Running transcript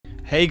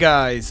Hey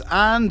guys,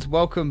 and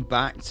welcome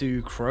back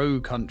to Crow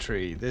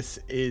Country. This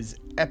is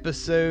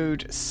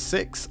episode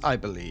 6, I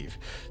believe.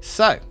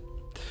 So,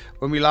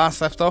 when we last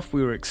left off,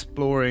 we were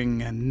exploring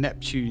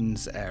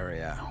Neptune's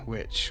area,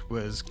 which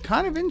was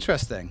kind of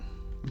interesting.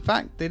 In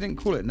fact, they didn't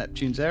call it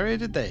Neptune's area,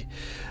 did they?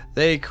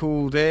 They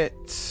called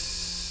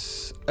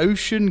it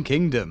Ocean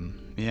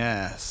Kingdom.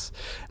 Yes.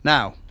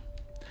 Now,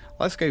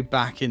 let's go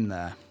back in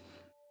there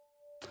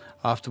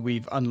after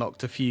we've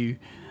unlocked a few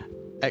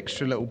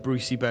extra little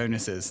Brucey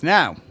bonuses.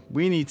 Now,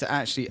 we need to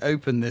actually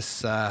open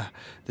this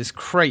this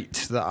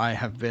crate that I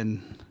have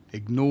been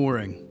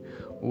ignoring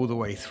all the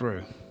way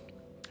through.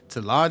 It's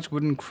a large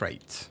wooden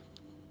crate.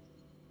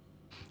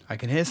 I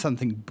can hear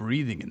something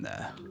breathing in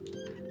there.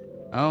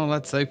 Oh,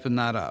 let's open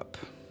that up.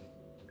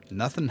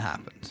 Nothing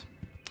happened.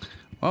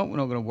 Well, we're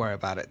not going to worry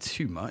about it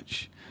too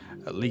much.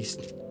 At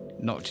least,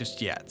 not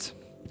just yet.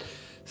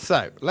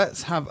 So,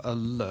 let's have a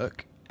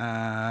look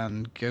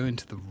and go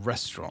into the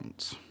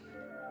restaurant.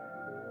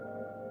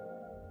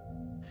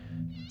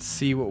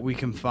 See what we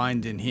can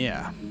find in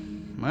here.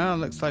 Well,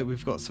 looks like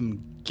we've got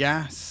some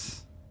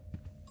gas.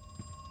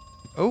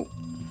 Oh,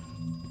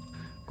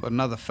 got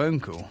another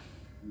phone call.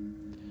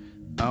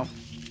 Well,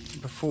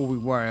 before we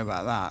worry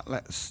about that,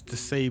 let's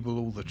disable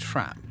all the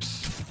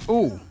traps.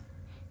 Oh,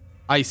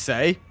 I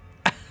say,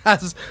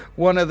 as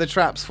one of the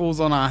traps falls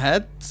on our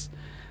heads.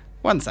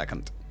 1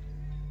 second.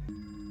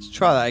 Let's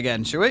try that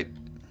again, shall we?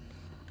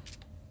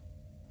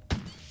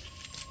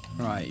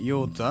 Right,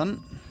 you're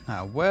done.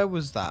 Now, where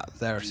was that?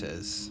 There it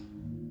is.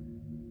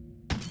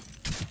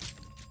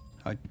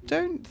 I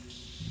don't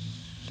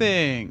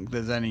think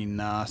there's any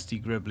nasty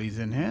gribblies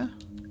in here.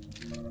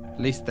 At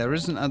least there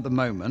isn't at the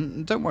moment.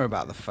 And don't worry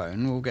about the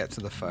phone. We'll get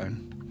to the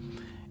phone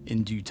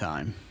in due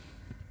time.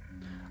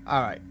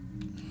 Alright.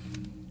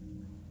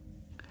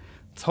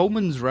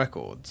 Tolman's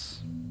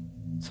Records.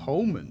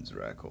 Tolman's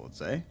Records,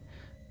 eh?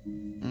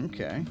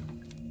 Okay.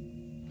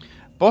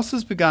 Boss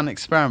has begun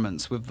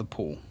experiments with the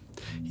pool.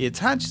 He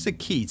attaches a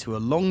key to a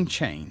long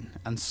chain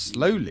and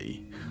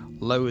slowly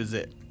lowers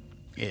it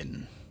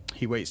in.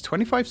 He waits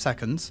 25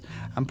 seconds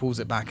and pulls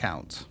it back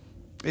out.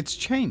 It's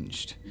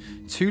changed.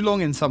 Too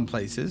long in some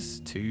places,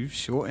 too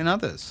short in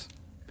others.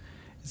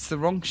 It's the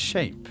wrong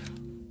shape.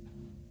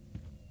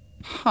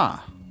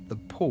 The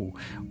pool.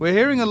 We're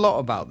hearing a lot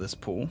about this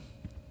pool.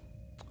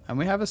 And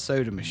we have a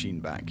soda machine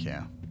back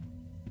here.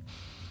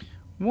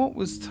 What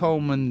was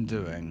Tolman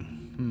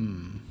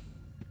doing?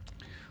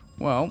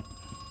 Well,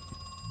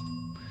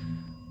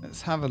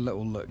 let's have a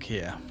little look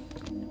here.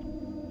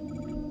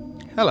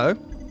 Hello.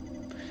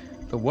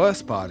 The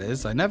worst part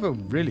is I never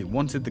really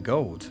wanted the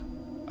gold.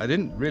 I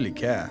didn't really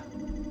care.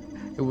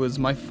 It was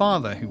my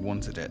father who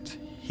wanted it.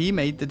 He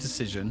made the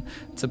decision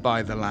to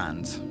buy the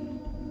land.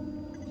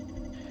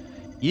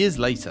 Years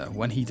later,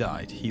 when he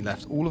died, he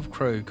left all of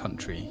Crow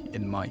Country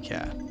in my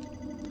care.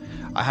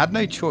 I had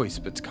no choice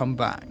but to come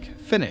back,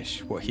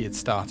 finish what he had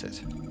started.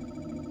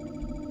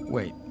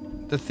 Wait,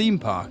 the theme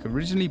park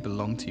originally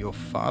belonged to your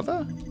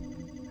father?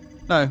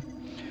 No,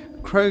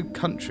 Crow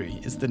Country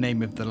is the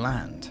name of the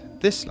land.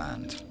 This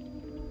land.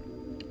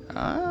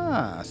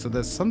 So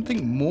there's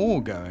something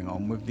more going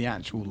on with the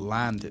actual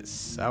land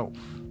itself.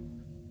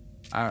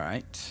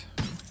 Alright.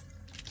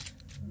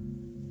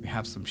 We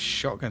have some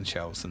shotgun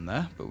shells in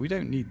there, but we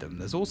don't need them.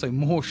 There's also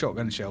more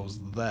shotgun shells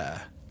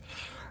there.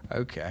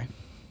 Okay.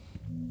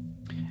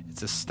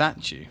 It's a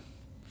statue.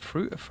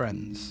 Fruit of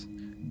Friends.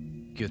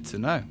 Good to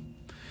know.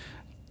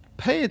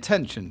 Pay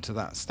attention to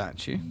that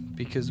statue,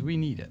 because we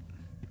need it.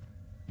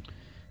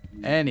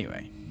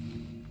 Anyway.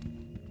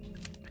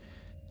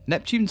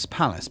 Neptune's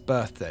Palace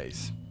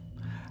birthdays.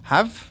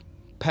 Have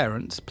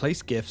parents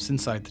place gifts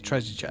inside the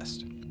treasure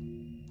chest.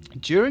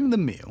 During the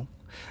meal,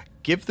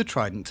 give the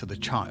trident to the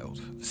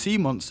child. The sea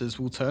monsters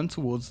will turn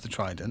towards the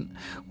trident.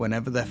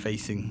 Whenever they're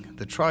facing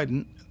the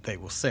trident, they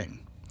will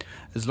sing.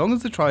 As long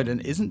as the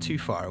trident isn't too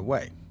far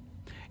away.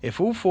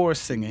 If all four are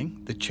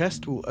singing, the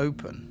chest will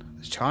open.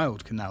 The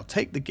child can now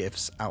take the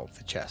gifts out of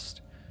the chest.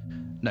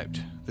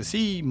 Note, the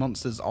sea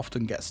monsters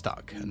often get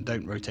stuck and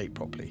don't rotate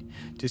properly.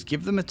 Just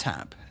give them a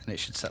tap and it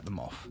should set them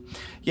off.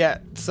 Yeah,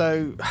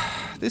 so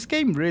this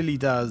game really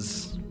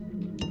does,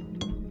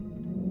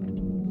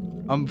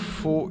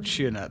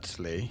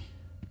 unfortunately,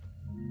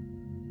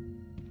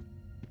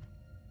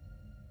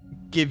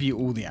 give you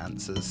all the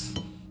answers.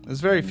 There's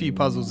very few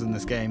puzzles in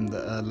this game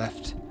that are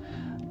left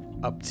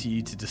up to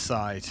you to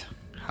decide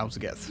how to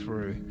get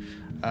through.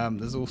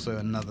 There's also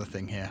another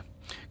thing here.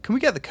 Can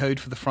we get the code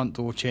for the front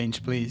door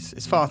changed, please?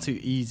 It's far too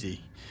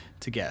easy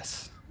to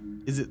guess.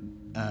 Is it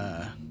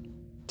the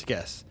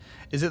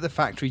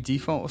factory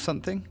default or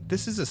something?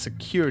 This is a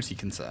security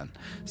concern.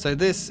 So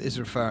this is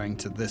referring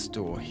to this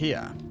door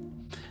here.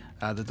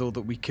 The door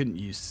that we couldn't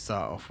use to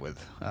start off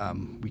with.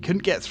 We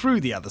couldn't get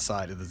through the other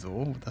side of the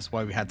door. That's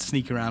why we had to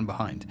sneak around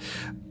behind.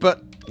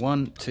 But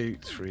 1, 2,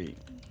 3,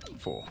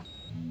 4.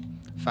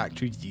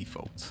 Factory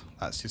default.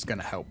 That's just going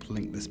to help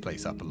link this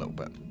place up a little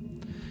bit.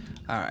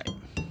 Alright.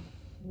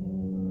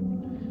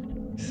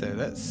 So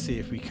let's see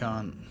if we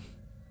can't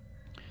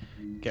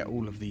get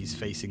all of these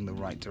facing the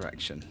right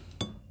direction.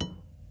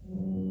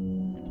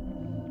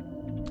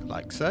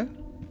 like so.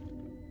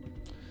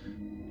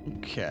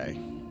 Okay.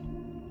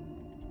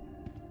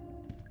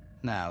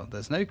 Now,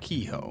 there's no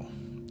keyhole.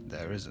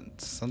 There isn't.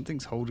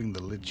 Something's holding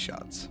the lid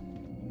shut.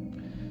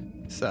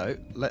 So,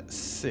 let's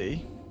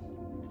see.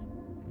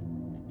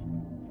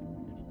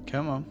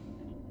 Come on.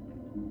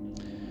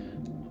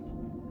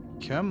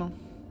 Come on.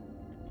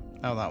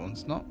 Oh, that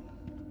one's not.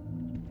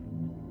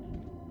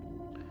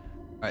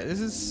 Right, this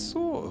is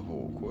sort of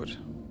awkward.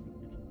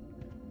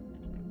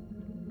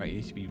 Right, you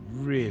need to be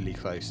really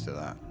close to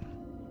that.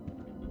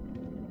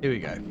 Here we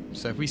go.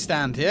 So if we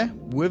stand here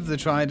with the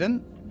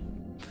trident,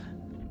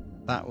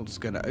 that was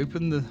going to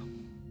open the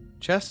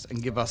chest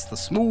and give us the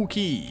small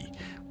key.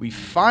 We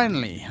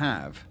finally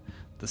have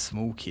the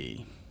small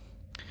key.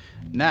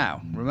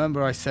 Now,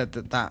 remember I said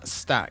that that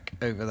stack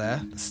over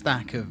there, the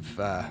stack of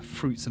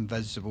fruits and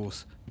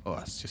vegetables, oh,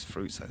 that's just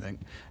fruits, I think.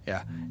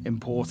 Yeah,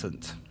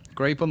 important.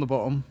 Grape on the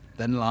bottom,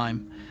 then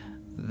lime,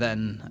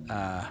 then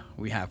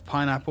we have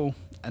pineapple,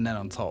 and then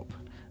on top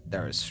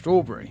there is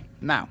strawberry.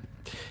 Now,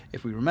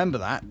 if we remember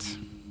that,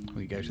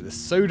 we go to the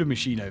soda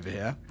machine over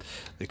here.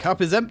 The cup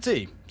is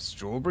empty.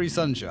 Strawberry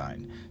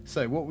sunshine.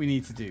 So what we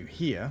need to do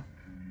here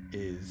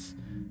is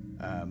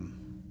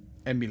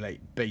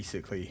emulate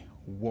basically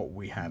what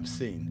we have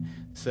seen.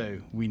 So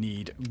we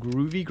need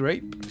groovy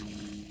grape.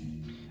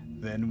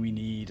 Then we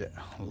need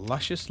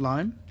luscious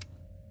lime.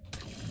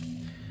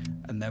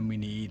 And then we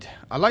need...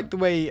 I like the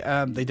way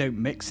they don't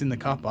mix in the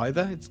cup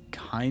either. It's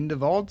kind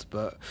of odd,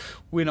 but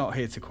we're not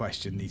here to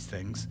question these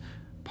things.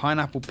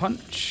 Pineapple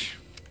punch.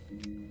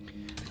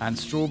 And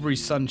strawberry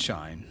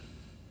sunshine.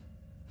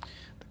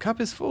 The cup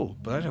is full,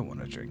 but I don't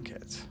want to drink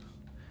it.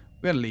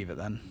 We're going to leave it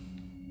then.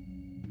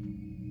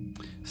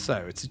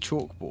 So, it's a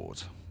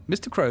chalkboard.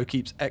 Mr. Crow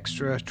keeps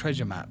extra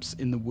treasure maps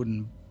in the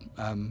wooden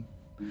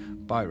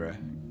biro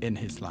in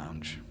his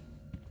lounge.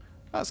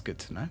 That's good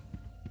to know.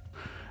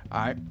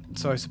 Alright,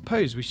 so I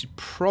suppose we should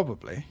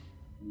probably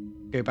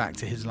go back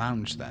to his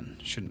lounge then,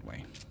 shouldn't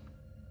we?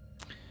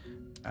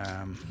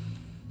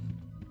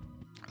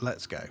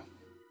 Let's go.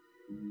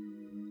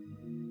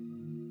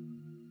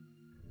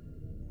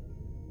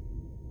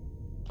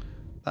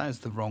 That is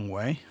the wrong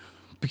way.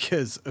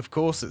 Because, of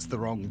course, it's the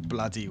wrong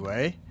bloody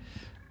way.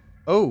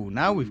 Oh,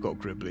 now we've got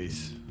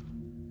Gribblies.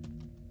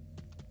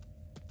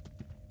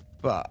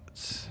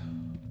 But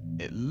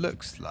it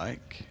looks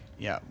like...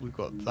 yeah, we've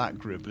got that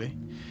Gribbly.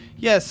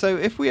 Yeah, so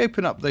if we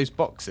open up those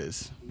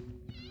boxes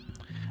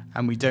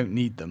and we don't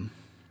need them,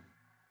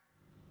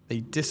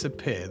 they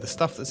disappear. The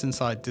stuff that's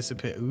inside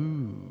disappear.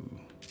 Ooh.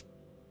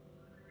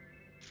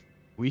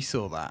 We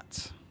saw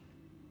that.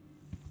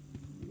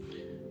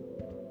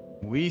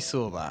 We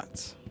saw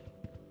that.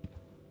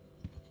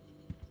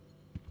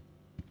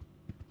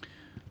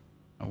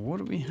 And what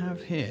do we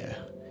have here?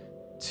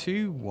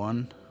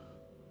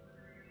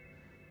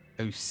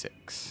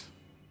 2106.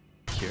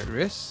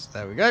 Curious.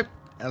 There we go.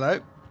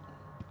 Hello.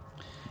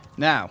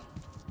 Now,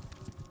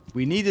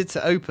 we needed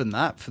to open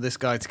that for this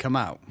guy to come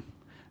out.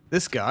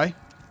 This guy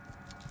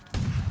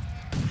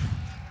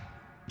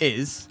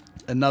is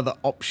another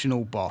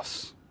optional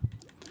boss.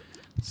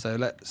 So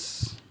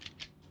let's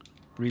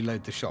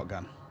reload the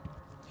shotgun.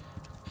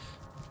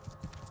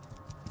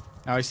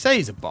 Now, I say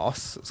he's a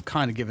boss. It's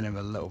kind of giving him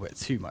a little bit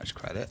too much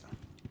credit.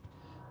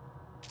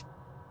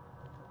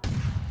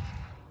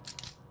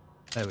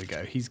 There we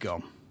go. He's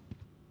gone.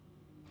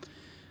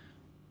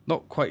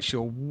 Not quite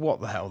sure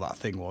what the hell that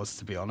thing was,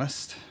 to be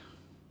honest.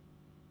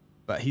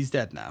 But he's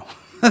dead now.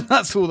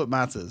 That's all that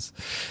matters.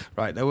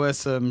 Right, there were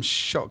some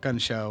shotgun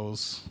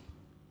shells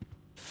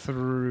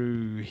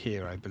through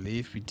here, I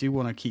believe. We do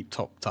want to keep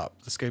topped up.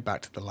 Let's go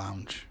back to the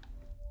lounge.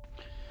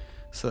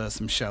 So there's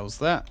some shells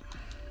there.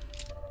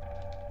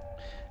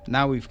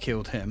 Now we've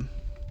killed him,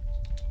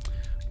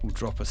 we'll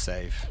drop a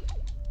save.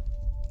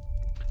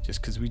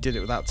 Just because we did it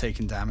without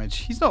taking damage.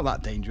 He's not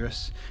that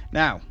dangerous.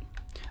 Now,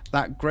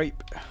 that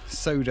grape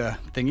soda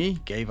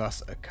thingy gave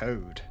us a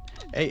code.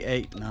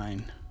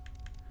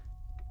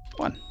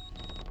 8891.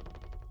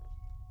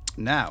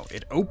 Now,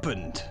 it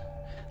opened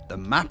the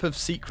map of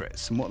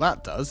secrets. And what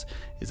that does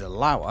is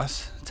allow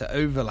us to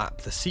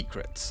overlap the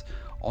secrets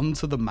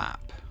onto the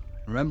map.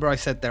 Remember I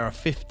said there are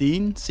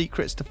 15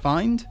 secrets to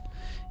find?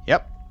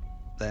 Yep.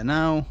 They're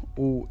now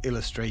all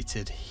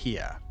illustrated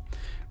here,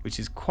 which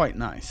is quite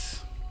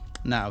nice.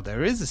 Now,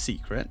 there is a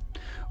secret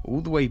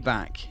all the way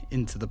back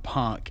into the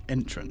park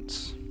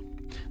entrance.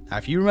 Now,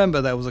 if you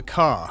remember, there was a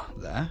car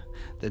there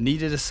that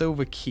needed a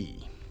silver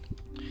key.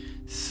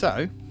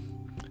 So,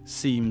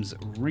 seems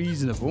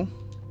reasonable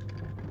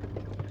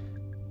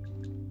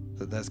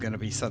that there's going to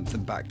be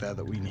something back there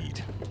that we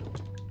need.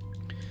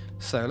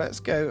 So,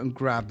 let's go and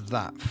grab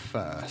that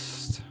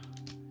first.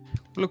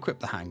 We'll equip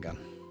the handgun.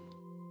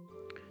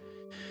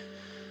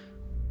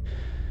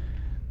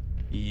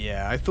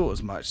 Yeah, I thought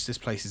as much. This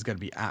place is going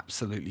to be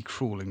absolutely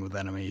crawling with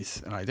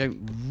enemies, and I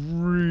don't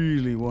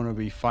really want to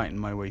be fighting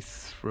my way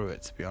through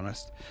it, to be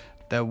honest.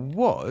 There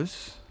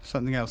was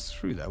something else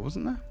through there,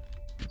 wasn't there?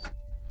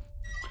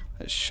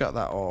 Let's shut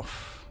that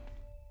off.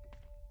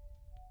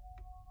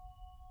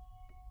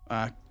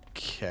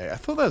 Okay, I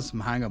thought there was some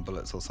hanger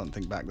bullets or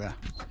something back there.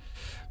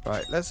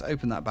 Right, let's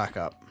open that back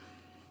up.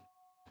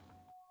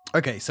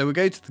 Okay, so we'll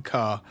go to the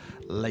car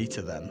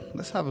later then.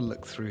 Let's have a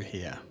look through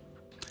here.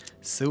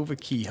 Silver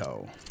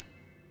keyhole.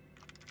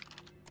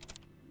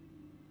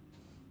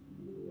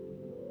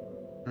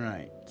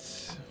 Right.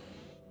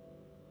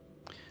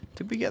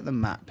 Did we get the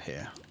map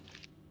here?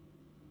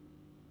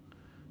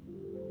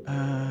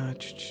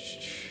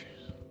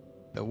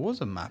 There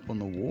was a map on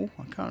the wall.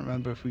 I can't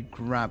remember if we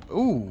grabbed...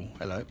 Ooh,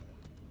 hello.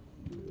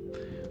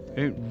 I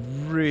don't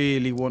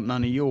really want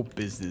none of your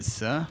business,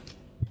 sir.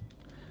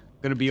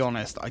 I'm going to be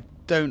honest, I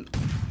don't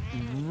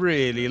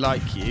really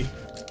like you.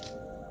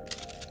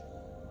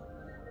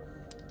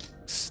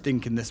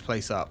 Stinking this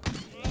place up.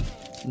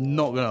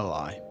 Not going to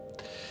lie.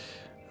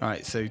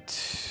 Right, so...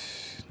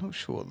 not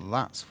sure what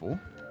that's for.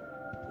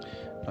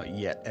 Not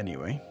yet,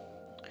 anyway.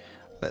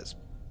 Let's...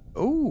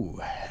 Oh,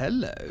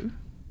 hello.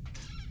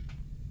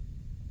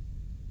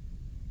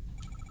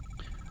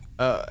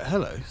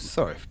 Hello.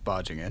 Sorry for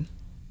barging in.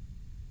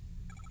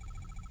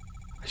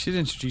 I should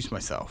introduce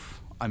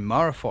myself. I'm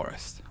Mara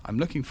Forrest. I'm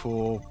looking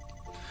for...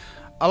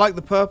 I like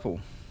the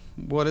purple.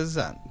 What is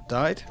that?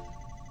 Dyed?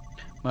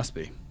 Must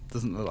be.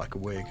 Doesn't look like a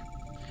wig.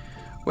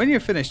 When you're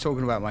finished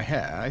talking about my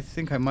hair, I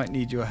think I might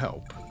need your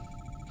help.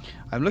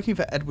 I'm looking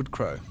for Edward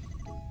Crow.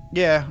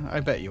 Yeah, I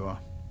bet you are.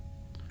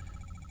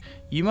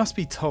 You must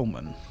be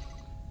Tolman.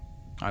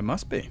 I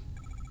must be.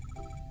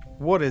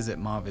 What is it,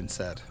 Marvin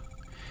said?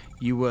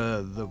 You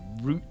were the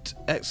root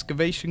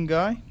excavation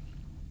guy?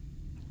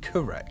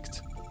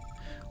 Correct.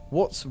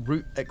 What's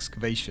root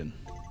excavation?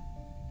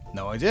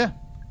 No idea.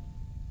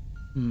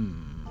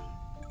 You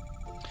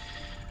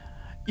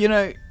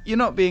know, you're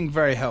not being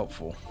very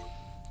helpful.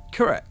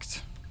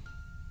 Correct.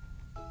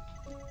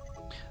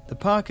 The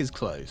park is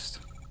closed.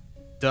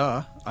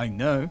 Duh, I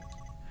know.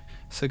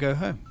 So go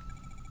home.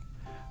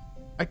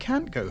 I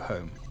can't go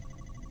home.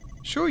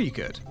 Sure you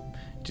could.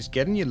 Just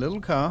get in your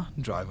little car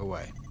and drive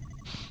away.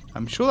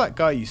 I'm sure that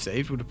guy you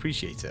saved would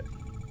appreciate it.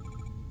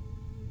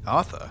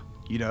 Arthur?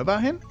 You know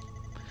about him?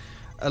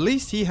 At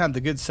least he had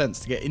the good sense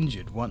to get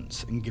injured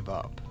once and give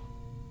up.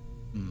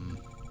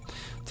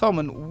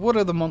 Tolman, what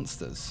are the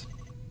monsters?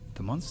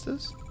 The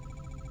monsters?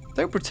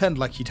 Don't pretend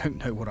like you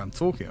don't know what I'm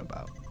talking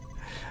about.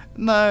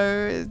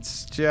 No,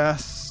 it's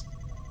just...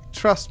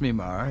 Trust me,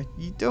 Mara,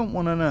 you don't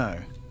want to know.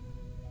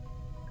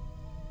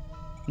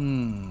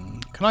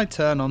 Can I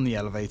turn on the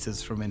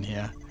elevators from in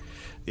here?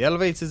 The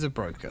elevators are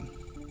broken.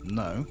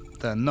 No,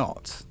 they're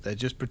not. They're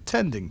just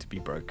pretending to be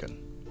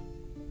broken.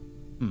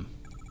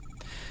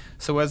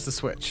 So where's the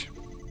switch?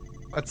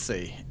 Let's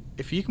see.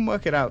 If you can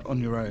work it out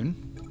on your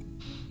own,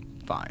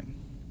 fine.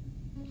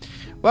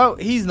 Well,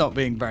 he's not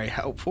being very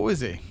helpful, is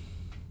he?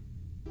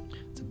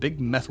 It's a big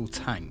metal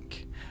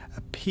tank.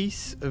 A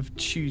piece of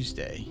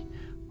Tuesday,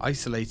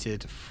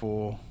 isolated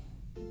for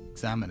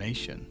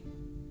examination.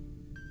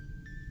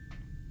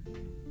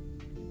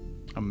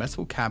 A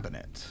metal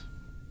cabinet.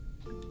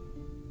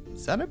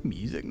 Is that a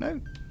music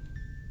note?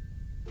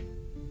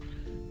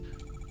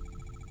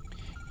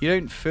 You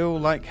don't feel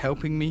like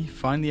helping me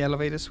find the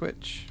elevator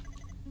switch?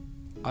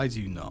 I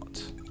do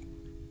not.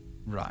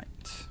 Right.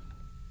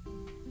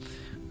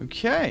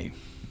 Okay.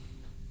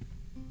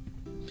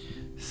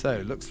 So,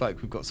 looks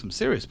like we've got some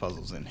serious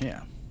puzzles in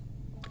here.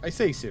 I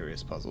say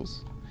serious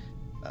puzzles.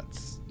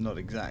 That's not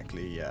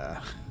exactly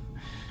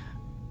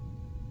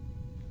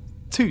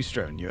too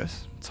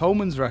strenuous.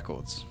 Tolman's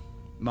Records,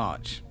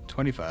 March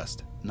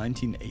 21st,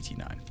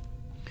 1989.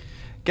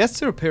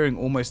 Guests are appearing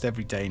almost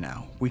every day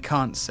now. We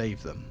can't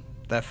save them.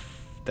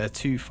 They're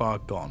too far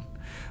gone.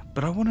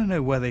 But I want to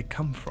know where they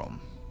come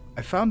from.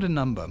 I found a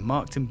number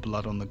marked in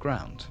blood on the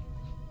ground.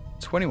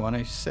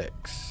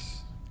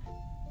 2106.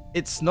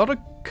 It's not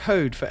a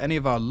code for any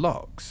of our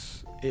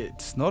locks.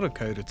 It's not a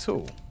code at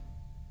all.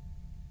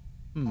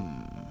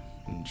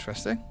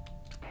 Interesting.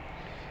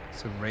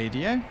 It's a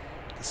radio.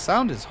 The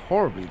sound is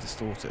horribly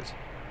distorted.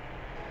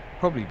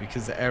 Probably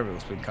because the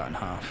aerial's been cut in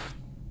half.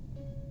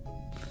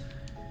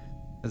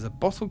 There's a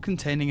bottle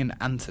containing an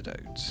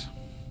antidote.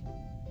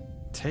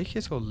 Take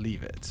it or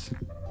leave it?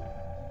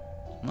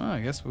 Well,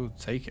 I guess we'll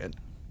take it.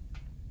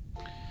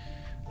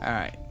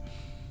 Alright.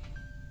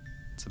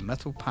 It's a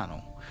metal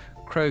panel.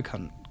 Crow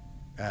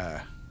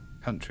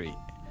Country.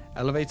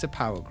 Elevator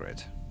power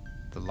grid.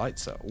 The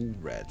lights are all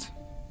red.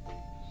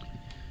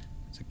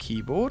 It's a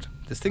keyboard.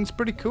 This thing's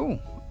pretty cool.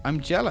 I'm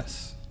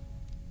jealous.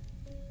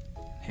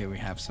 Here we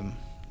have some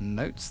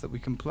notes that we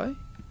can play.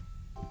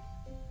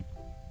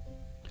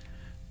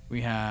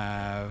 We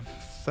have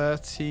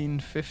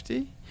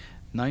 1350,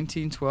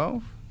 1912,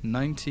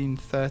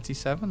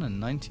 1937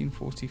 and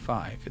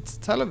 1945. It's a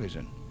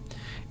television.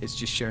 It's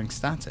just showing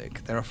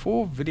static. There are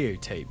 4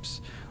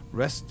 videotapes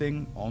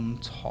resting on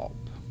top.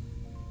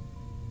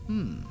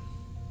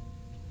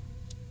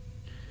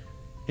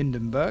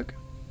 Hindenburg.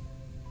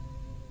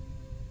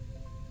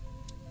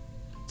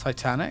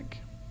 Titanic.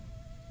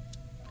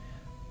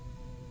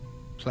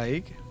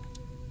 Plague.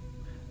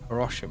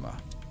 Hiroshima.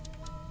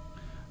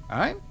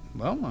 Alright,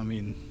 well, I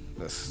mean,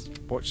 let's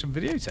watch some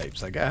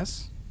videotapes, I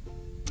guess.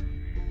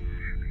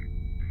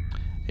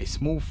 A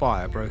small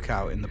fire broke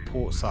out in the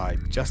port side,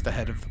 just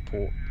ahead of the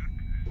port.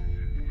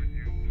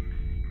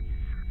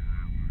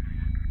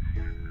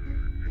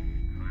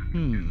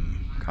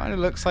 Kind of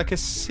looks like a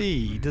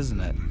sea, doesn't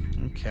it?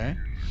 Okay.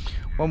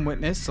 One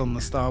witness on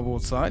the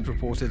starboard side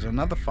reported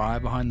another fire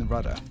behind the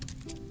rudder.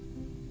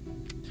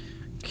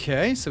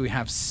 Okay, so we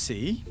have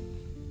sea.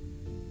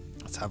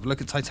 Let's have a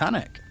look at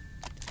Titanic.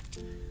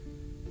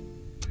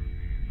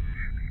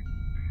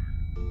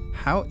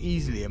 How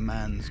easily a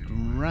man's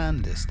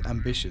grandest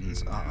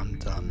ambitions are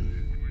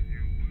undone.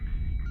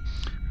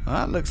 Well,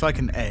 that looks like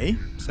an A,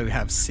 so we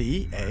have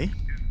C, A.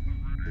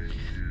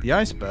 The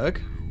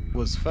iceberg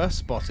was first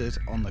spotted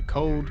on the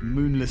cold,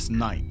 moonless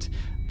night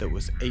that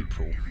was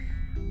April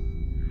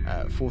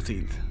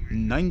 14th,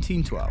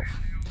 1912.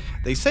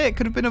 They say it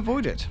could have been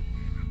avoided,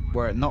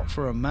 were it not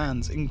for a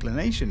man's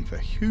inclination for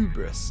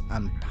hubris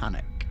and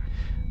panic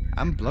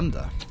and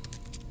blunder.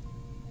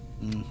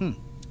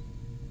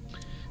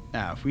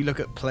 Now, if we look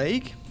at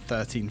Plague,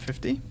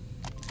 1350.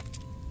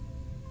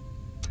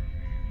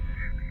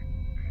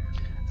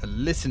 A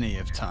Litany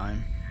of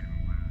Time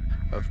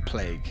of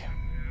Plague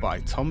by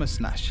Thomas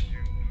Nash.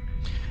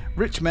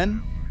 Rich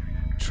men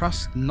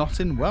trust not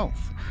in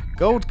wealth.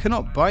 Gold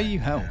cannot buy you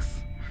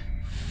health.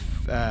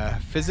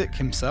 Physic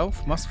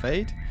himself must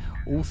fade.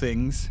 All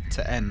things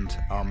to end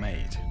are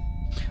made.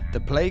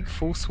 The plague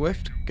full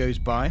swift goes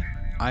by.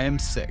 I am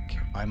sick.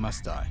 I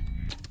must die.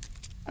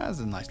 That's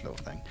a nice little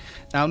thing.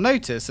 Now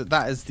notice that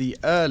that is the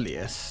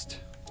earliest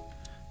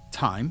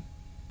time,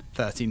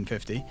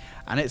 1350,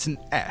 and it's an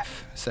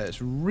F, so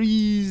it's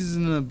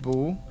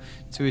reasonable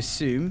to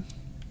assume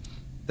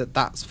that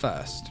that's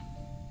first.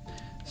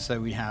 So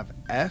we have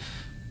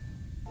F,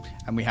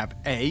 and we have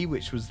A,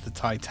 which was the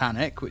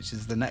Titanic, which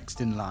is the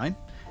next in line,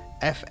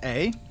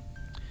 FA,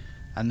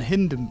 and the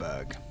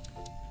Hindenburg,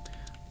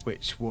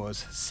 which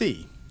was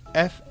C,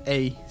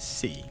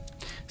 FAC.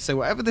 So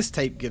whatever this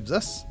tape gives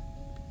us,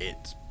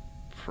 it's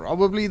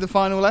probably the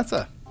final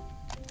letter.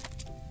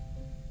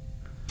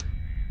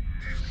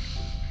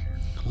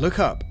 Look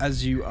up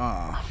as you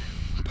are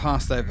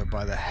passed over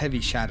by the heavy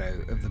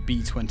shadow of the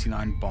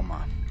B-29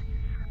 bomber.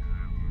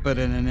 But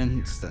in an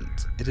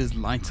instant, it is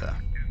lighter.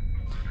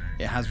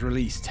 It has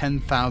released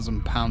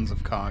 10,000 pounds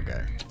of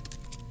cargo.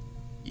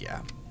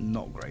 Yeah,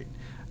 not great.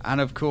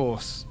 And of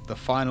course, the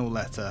final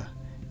letter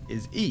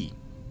is E,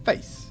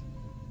 face.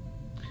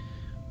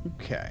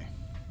 Okay.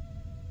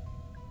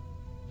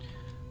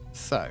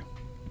 So,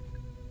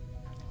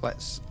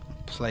 let's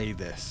play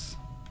this.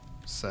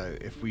 So,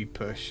 if we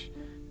push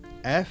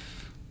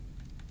F,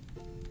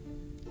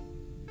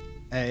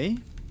 A,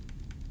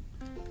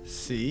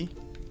 C,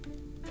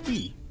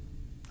 E.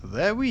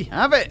 There we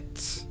have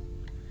it!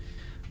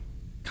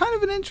 Kind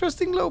of an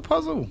interesting little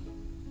puzzle.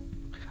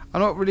 I'm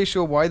not really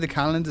sure why the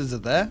calendars are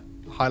there,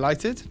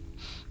 highlighted.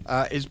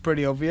 It's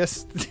pretty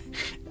obvious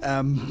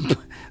that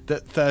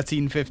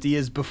 1350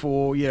 is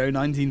before,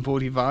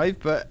 1945,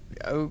 but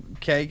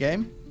okay,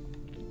 game.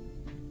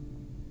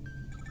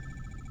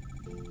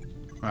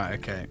 Right,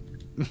 okay.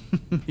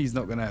 He's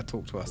not going to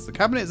talk to us. The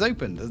cabinet is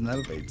open. There's an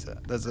elevator.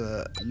 There's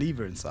a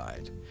lever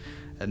inside.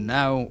 And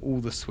now all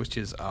the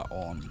switches are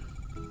on.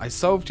 I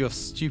solved your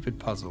stupid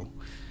puzzle.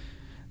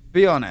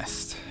 Be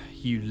honest,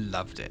 you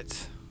loved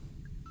it.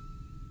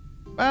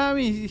 I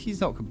mean, he's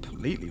not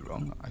completely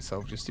wrong. I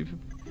solved your stupid...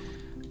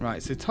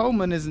 Right, so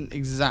Tolman isn't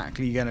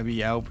exactly going to be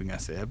helping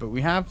us here, but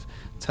we have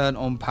turned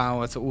on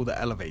power to all the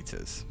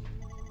elevators.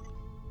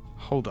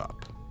 Hold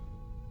up.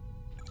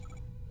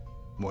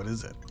 What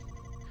is it?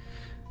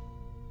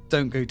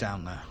 Don't go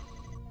down there.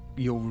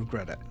 You'll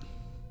regret it.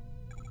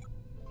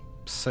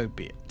 So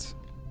be it.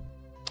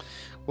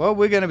 Well,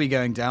 we're going to be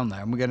going down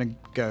there, and we're going to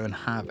go and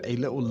have a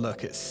little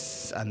look at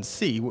and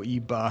see what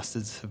you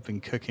bastards have been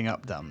cooking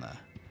up down there.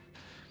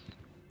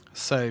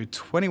 So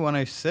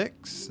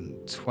 2106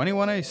 and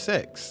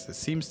 2106. There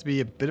seems to be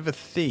a bit of a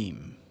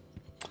theme.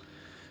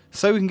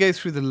 So we can go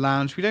through the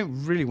lounge. We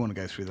don't really want to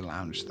go through the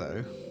lounge,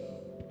 though.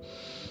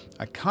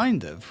 I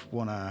kind of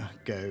want to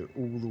go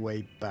all the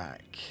way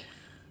back.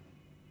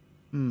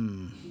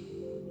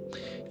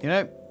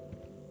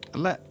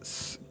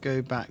 Let's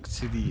go back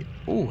to the...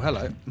 Oh,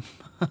 hello.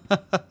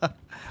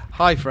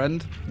 Hi,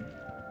 friend.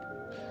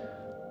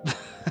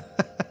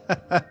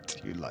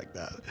 Do you like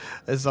that?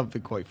 There's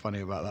something quite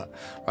funny about that.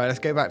 Right, let's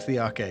go back to the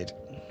arcade.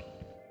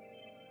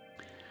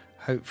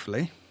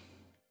 Hopefully.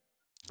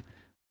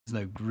 There's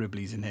no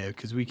gribblies in here,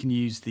 because we can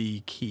use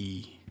the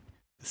key,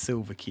 the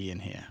silver key in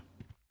here.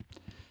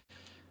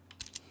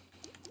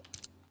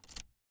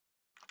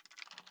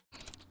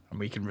 And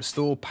we can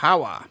restore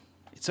power.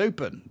 It's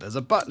open. There's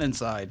a button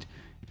inside.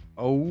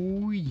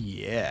 Oh,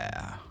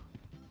 yeah.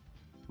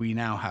 We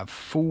now have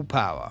full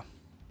power.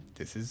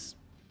 This is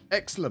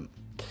excellent.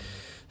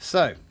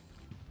 So,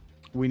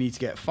 we need to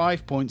get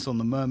 5 points on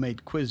the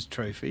Mermaid Quiz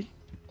trophy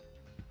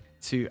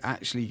to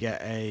actually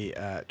get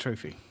a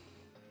trophy.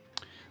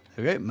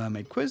 There we go,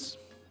 Mermaid Quiz.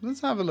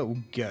 Let's have a little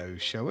go,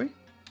 shall we?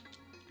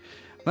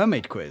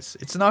 Mermaid Quiz.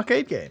 It's an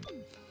arcade game.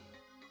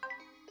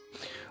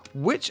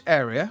 Which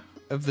area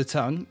of the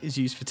tongue is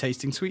used for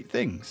tasting sweet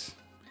things?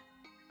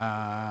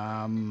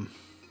 The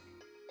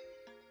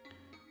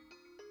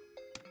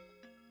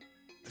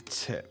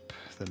tip,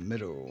 the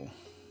middle,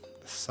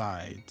 the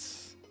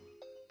sides.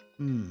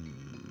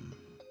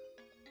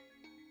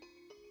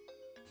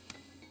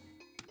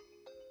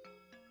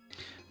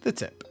 The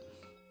tip.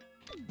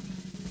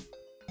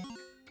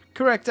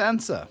 Correct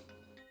answer.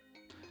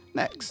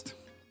 Next.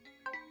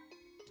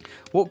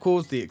 What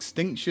caused the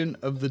extinction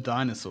of the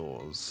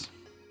dinosaurs?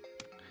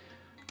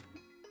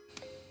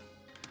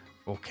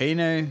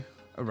 Volcano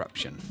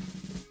eruption.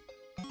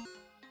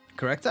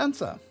 Correct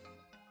answer.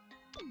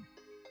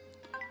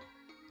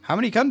 How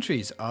many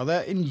countries are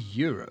there in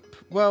Europe?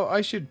 Well,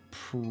 I should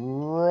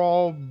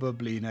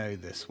probably know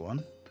this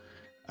one.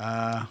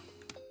 But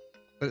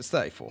it's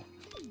 34.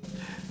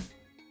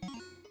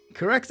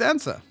 Correct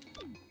answer.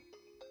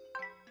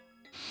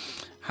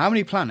 How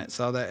many planets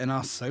are there in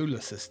our solar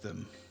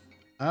system?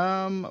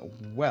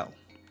 Well,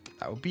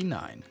 that would be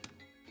 9.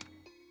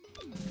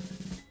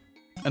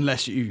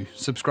 Unless you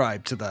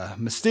subscribe to the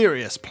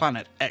mysterious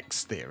Planet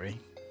X theory.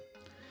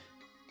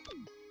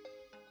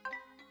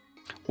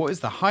 What is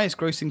the highest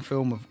grossing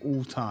film of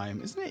all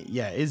time? Isn't it?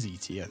 Yeah, it is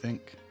E.T., I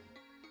think.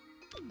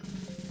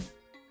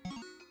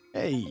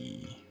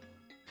 Hey.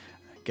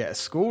 Get a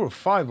score of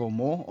 5 or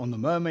more on the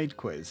mermaid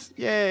quiz.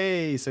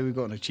 Yay! So we've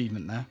got an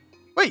achievement there.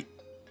 Wait!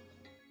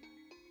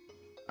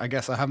 I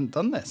guess I haven't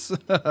done this.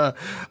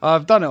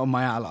 I've done it on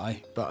my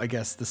ally, but I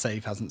guess the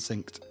save hasn't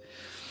synced.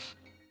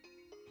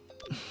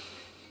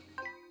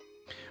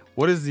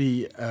 What is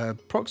the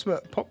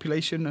approximate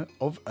population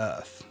of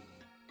Earth?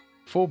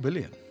 4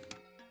 billion.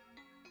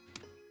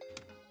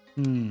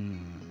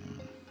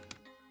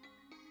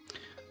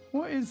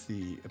 What is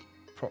the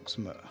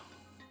approximate?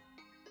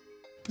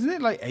 Isn't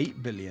it like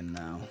 8 billion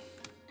now?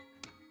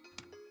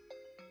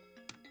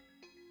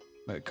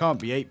 But it can't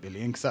be 8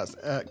 billion because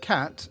that's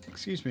cat.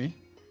 Excuse me.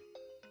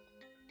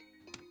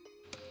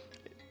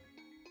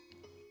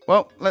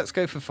 Well, let's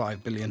go for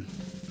 5 billion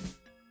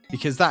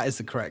because that is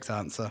the correct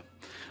answer.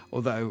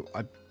 Although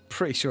I'm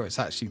pretty sure it's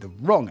actually the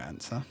wrong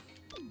answer.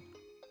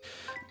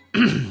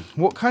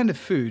 What kind of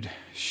food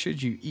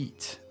should you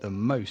eat the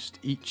most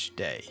each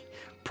day?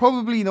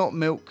 Probably not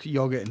milk,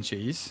 yogurt, and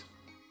cheese.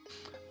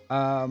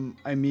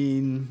 I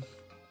mean,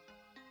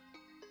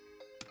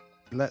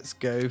 let's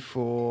go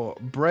for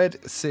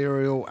bread,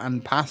 cereal,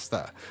 and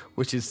pasta,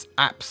 which is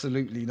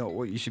absolutely not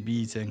what you should be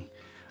eating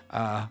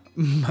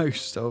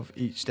most of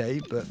each day,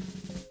 but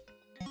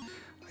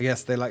I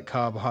guess they like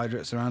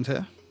carbohydrates around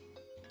here.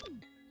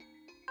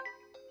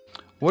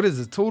 What is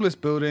the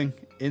tallest building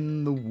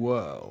in the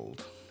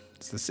world?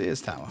 It's the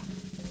Sears Tower.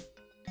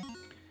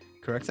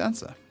 Correct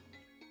answer.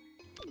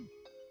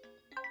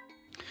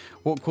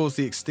 What caused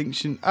the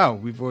extinction? Oh,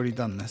 we've already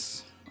done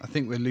this. I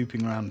think we're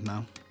looping around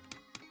now.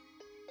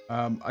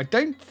 I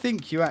don't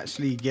think you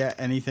actually get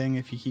anything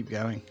if you keep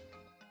going.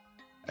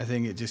 I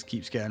think it just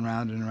keeps getting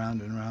round and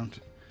around and around.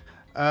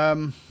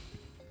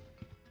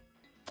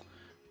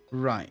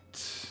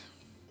 Right.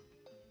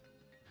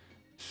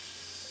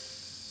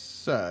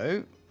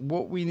 So,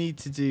 what we need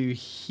to do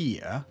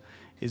here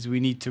is we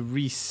need to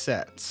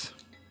reset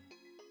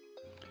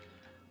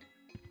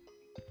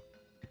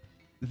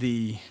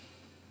the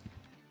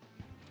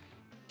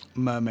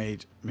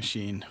mermaid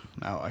machine.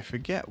 Now, I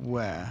forget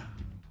where.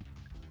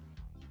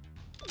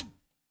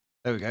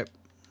 There we go.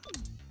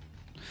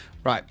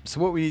 Right,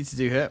 so what we need to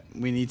do here,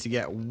 we need to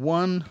get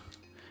 1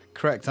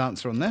 correct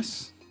answer on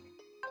this.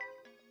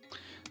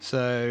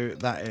 So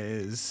that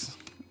is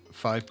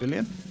 5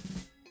 billion.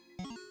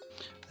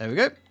 There we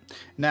go.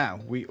 Now,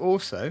 we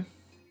also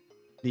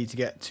need to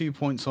get 2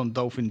 points on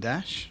Dolphin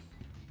Dash.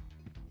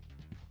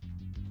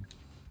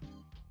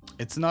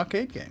 It's an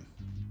arcade game.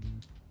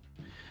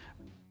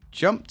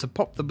 Jump to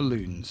pop the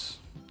balloons.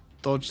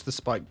 Dodge the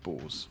spike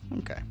balls.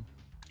 Okay.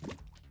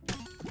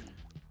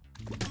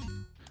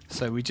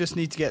 So we just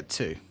need to get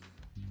 2.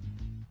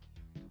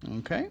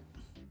 Okay.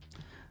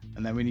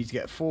 And then we need to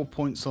get 4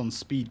 points on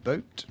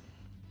Speedboat.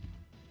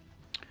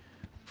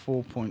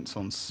 4 points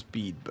on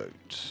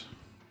Speedboat.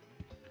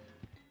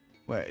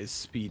 Where is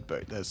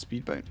Speedboat? There's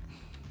Speedboat.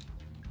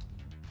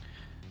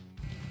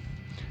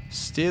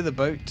 Steer the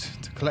boat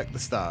to collect the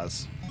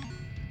stars.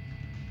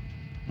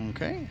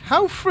 Okay.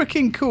 How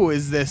freaking cool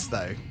is this,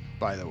 though,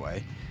 by the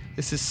way?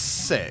 This is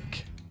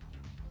sick.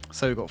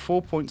 So we've got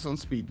 4 points on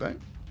Speedboat.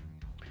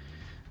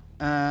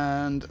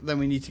 And then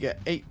we need to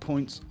get 8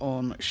 points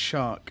on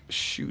Shark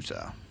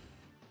Shooter.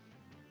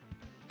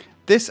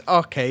 This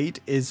arcade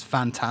is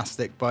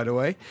fantastic, by the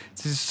way.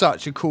 This is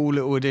such a cool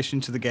little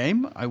addition to the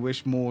game. I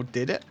wish more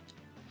did it.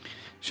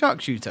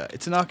 Shark Shooter.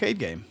 It's an arcade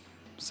game.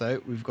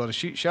 So we've got to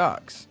shoot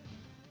sharks.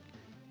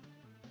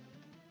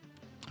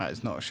 That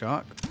is not a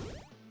shark.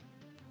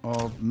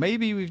 Or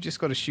maybe we've just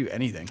got to shoot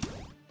anything.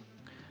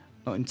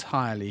 Not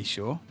entirely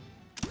sure.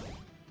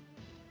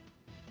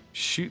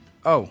 Shoot.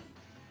 Oh.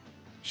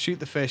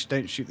 Shoot the fish,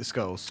 don't shoot the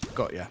skulls.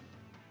 Got ya.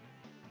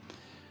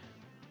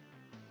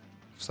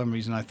 For some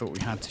reason I thought we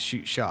had to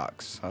shoot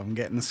sharks. I'm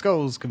getting the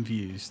skulls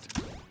confused.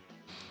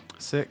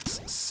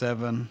 6,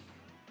 7.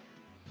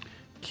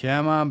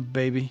 Come on,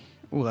 baby.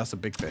 Oh, that's a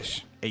big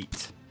fish.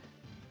 8.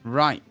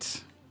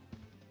 Right.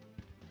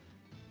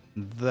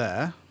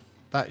 There.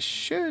 That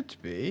should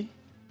be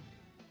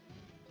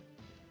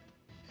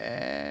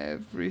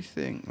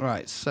everything.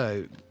 Right,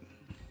 so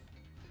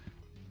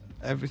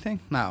everything.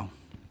 Now,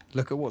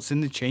 look at what's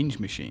in the change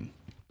machine.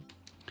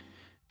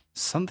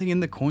 Something in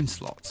the coin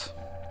slot.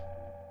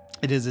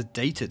 It is a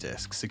data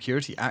disk,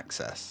 security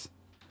access.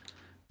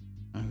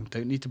 I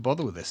don't need to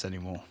bother with this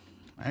anymore.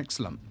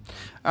 Excellent.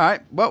 All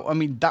right, well, I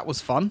mean, that was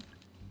fun.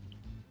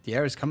 The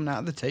air is coming out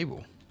of the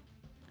table.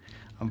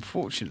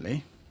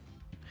 Unfortunately,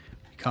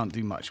 we can't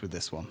do much with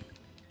this one.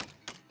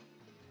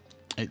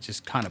 It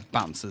just kind of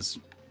bounces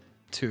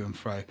to and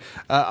fro.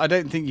 I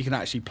don't think you can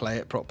actually play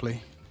it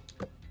properly.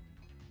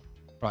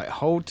 Right,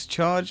 hold to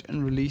charge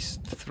and release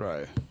to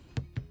throw.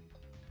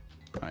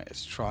 Right,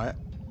 let's try it.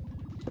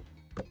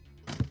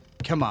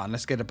 Come on,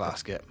 let's get a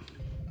basket.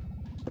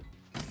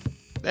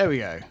 There we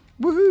go.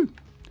 Woohoo!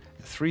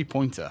 A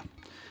 3-pointer.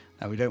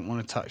 Now we don't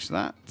want to touch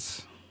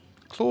that.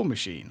 Claw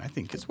machine. I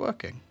think it's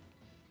working.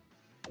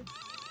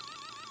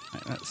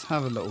 Right, let's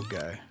have a little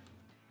go.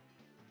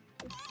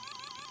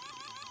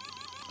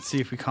 See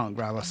if we can't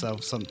grab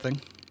ourselves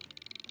something.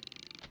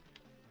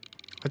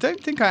 I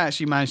don't think I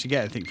actually managed to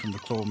get anything from the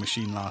claw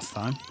machine last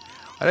time.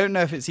 I don't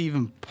know if it's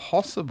even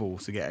possible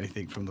to get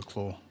anything from the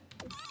claw,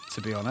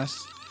 to be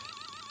honest.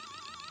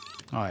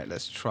 Alright,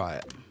 let's try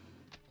it.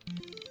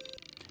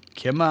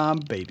 Come on,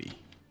 baby.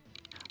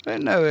 I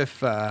don't know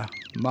if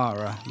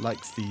Mara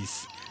likes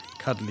these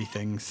cuddly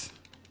things.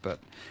 But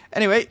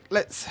anyway,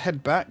 let's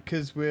head back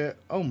because we're,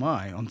 oh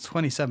my, on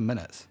 27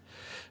 minutes.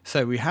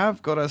 So we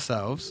have got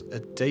ourselves a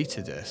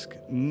data disk.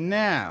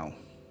 Now,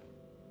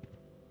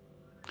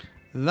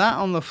 that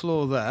on the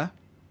floor there,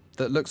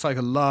 that looks like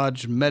a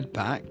large med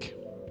pack,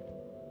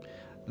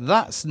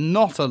 that's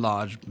not a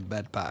large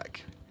med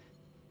pack.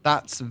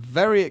 That's a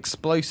very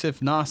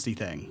explosive, nasty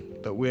thing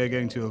that we're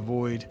going to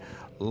avoid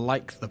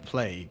like the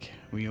plague.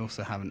 We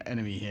also have an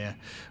enemy here,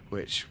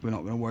 which we're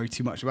not going to worry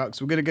too much about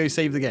because we're going to go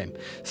save the game.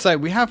 So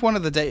we have one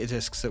of the data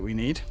disks that we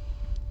need,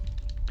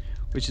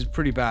 which is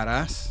pretty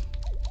badass.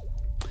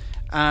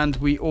 And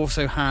we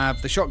also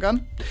have the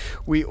shotgun.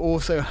 We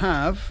also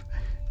have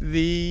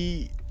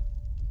the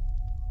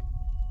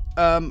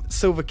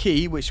silver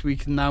key, which we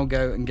can now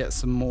go and get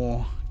some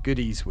more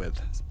goodies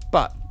with.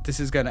 But this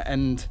is going to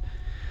end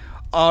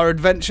our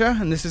adventure,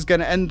 and this is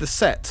going to end the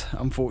set,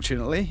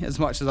 unfortunately, as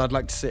much as I'd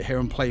like to sit here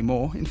and play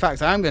more. In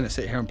fact, I am going to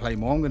sit here and play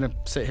more. I'm going to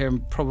sit here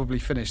and probably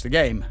finish the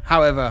game.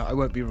 However, I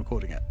won't be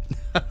recording it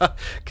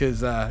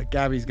because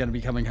Gabby's going to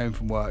be coming home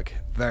from work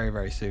very,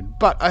 very soon.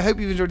 But I hope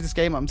you've enjoyed this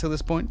game up until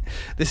this point.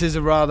 This is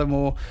a rather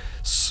more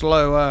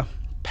slower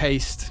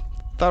paced,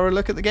 thorough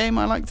look at the game,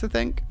 I like to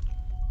think.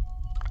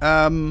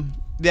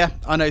 Yeah,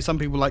 I know some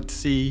people like to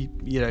see,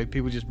 you know,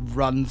 people just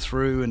run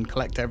through and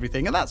collect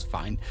everything, and that's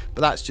fine,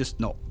 but that's just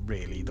not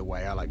really the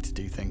way I like to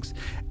do things.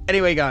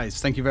 Anyway,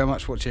 guys, thank you very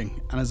much for watching,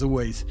 and as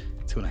always,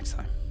 till next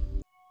time.